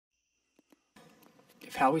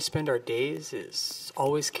If how we spend our days is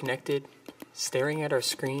always connected, staring at our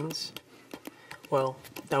screens, well,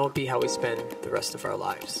 that will be how we spend the rest of our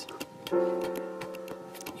lives.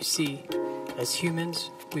 You see, as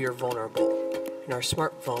humans, we are vulnerable, and our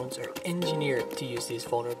smartphones are engineered to use these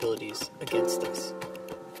vulnerabilities against us.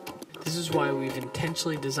 This is why we've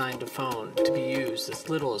intentionally designed a phone to be used as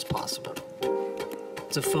little as possible.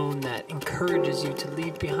 It's a phone that encourages you to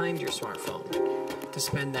leave behind your smartphone, to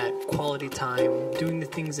spend that quality time doing the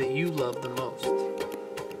things that you love the most.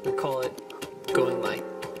 We call it going light.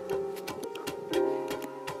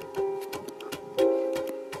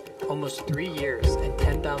 Almost 3 years and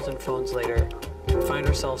 10,000 phones later, we find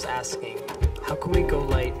ourselves asking, how can we go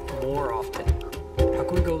light more often? How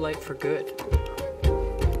can we go light for good?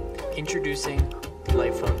 Introducing the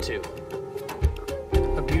Light Phone 2.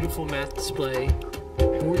 A beautiful matte display,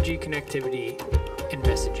 4G connectivity, and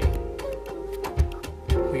messaging.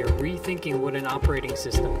 We are rethinking what an operating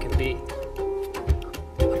system can be.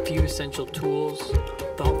 A few essential tools,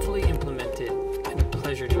 thoughtfully implemented, and a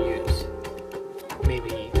pleasure to use.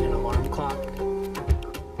 Maybe an alarm clock,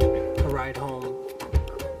 a ride home,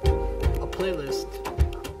 a playlist,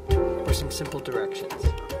 or some simple directions.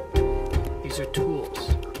 These are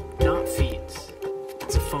tools, not feeds.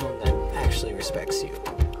 It's a phone that actually respects you.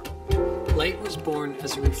 Light was born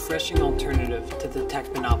as a refreshing alternative to the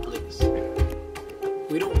tech monopolies.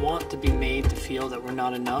 We don't want to be made to feel that we're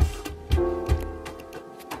not enough.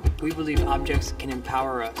 We believe objects can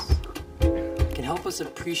empower us, can help us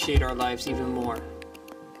appreciate our lives even more.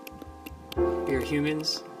 We are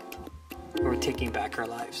humans, and we're taking back our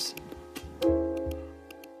lives.